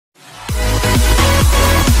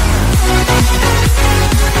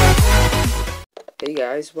Hey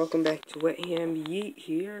guys, welcome back to Wetham Yeet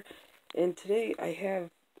here, and today I have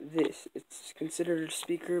this. It's considered a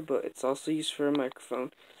speaker, but it's also used for a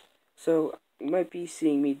microphone. So you might be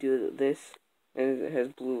seeing me do this, and it has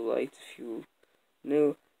blue lights if you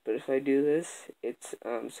knew. But if I do this, it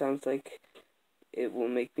sounds like it will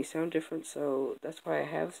make me sound different. So that's why I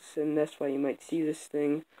have this, and that's why you might see this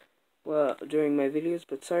thing during my videos.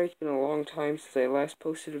 But sorry, it's been a long time since I last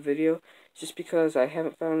posted a video. It's just because I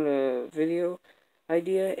haven't found a video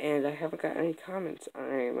idea and I haven't got any comments on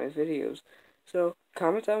any of my videos. So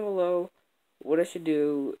comment down below what I should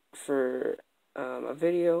do for a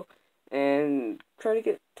video, and try to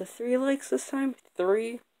get to 3 likes this time.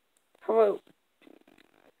 3? How about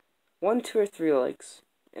 1, 2, or 3 likes,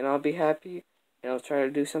 and I'll be happy, and I'll try to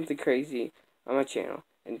do something crazy on my channel.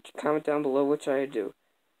 And comment down below what I do.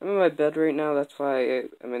 I'm in my bed right now, that's why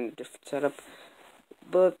I'm in a different setup.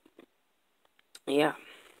 But yeah,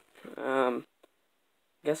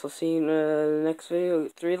 guess I'll see you in the next video.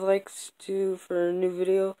 3 likes for a new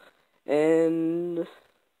video, and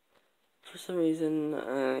for some reason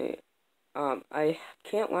I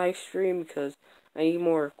can't live stream because I need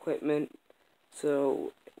more equipment.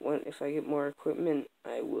 So if I get more equipment,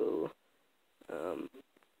 I will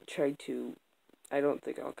try to. I don't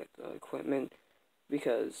think I'll get the equipment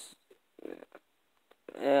because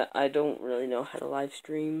I don't really know how to live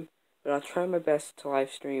stream, but I'll try my best to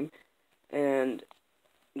live stream. And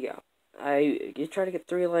yeah, you try to get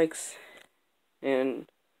 3 likes, and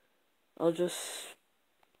I'll just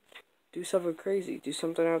do something crazy, do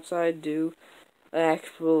something outside, do an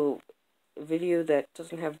actual video that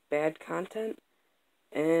doesn't have bad content.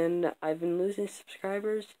 And I've been losing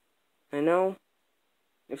subscribers. I know.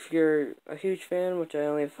 If you're a huge fan, which I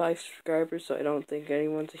only have 5 subscribers, so I don't think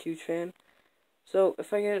anyone's a huge fan. So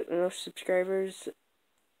if I get enough subscribers,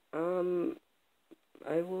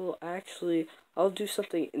 I'll do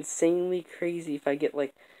something insanely crazy. If I get,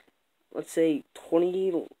 like, let's say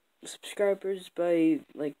 20 subscribers by,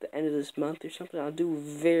 like, the end of this month or something, I'll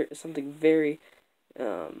do something very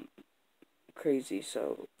crazy.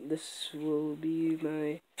 So this will be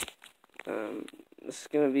my this is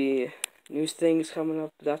gonna be new things coming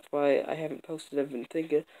up. That's why I haven't posted. I've been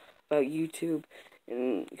thinking about YouTube,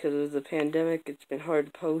 and because of the pandemic, it's been hard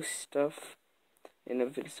to post stuff, and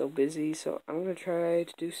I've been so busy. So I'm gonna try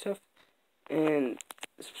to do stuff. And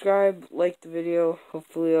subscribe, like the video.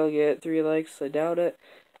 Hopefully I'll get 3 likes. I doubt it,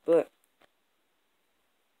 but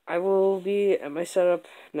I will be at my setup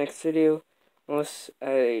next video, unless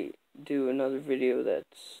I do another video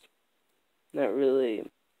that's not really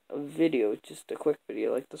a video, just a quick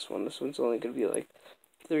video like this one. This one's only going to be like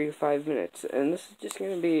 3 or 5 minutes, and this is just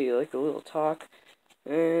going to be like a little talk.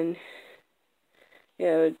 And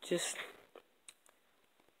yeah, just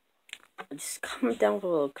comment down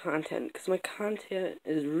below content, because my content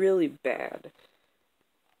is really bad,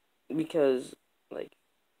 because like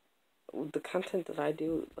the content that I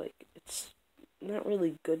do, like, it's not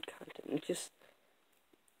really good content. It's just,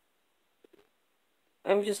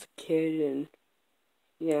 I'm just a kid, and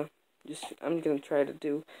yeah, I'm gonna try to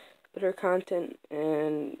do better content,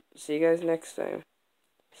 and see you guys next time.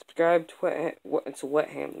 Subscribe to it's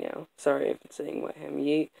Wetham now. Sorry if it's saying Wetham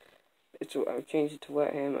Yeet. I've changed it to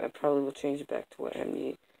Wetham. I probably will change it back to Wetham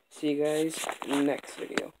Yeet. See you guys in the next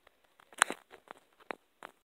video.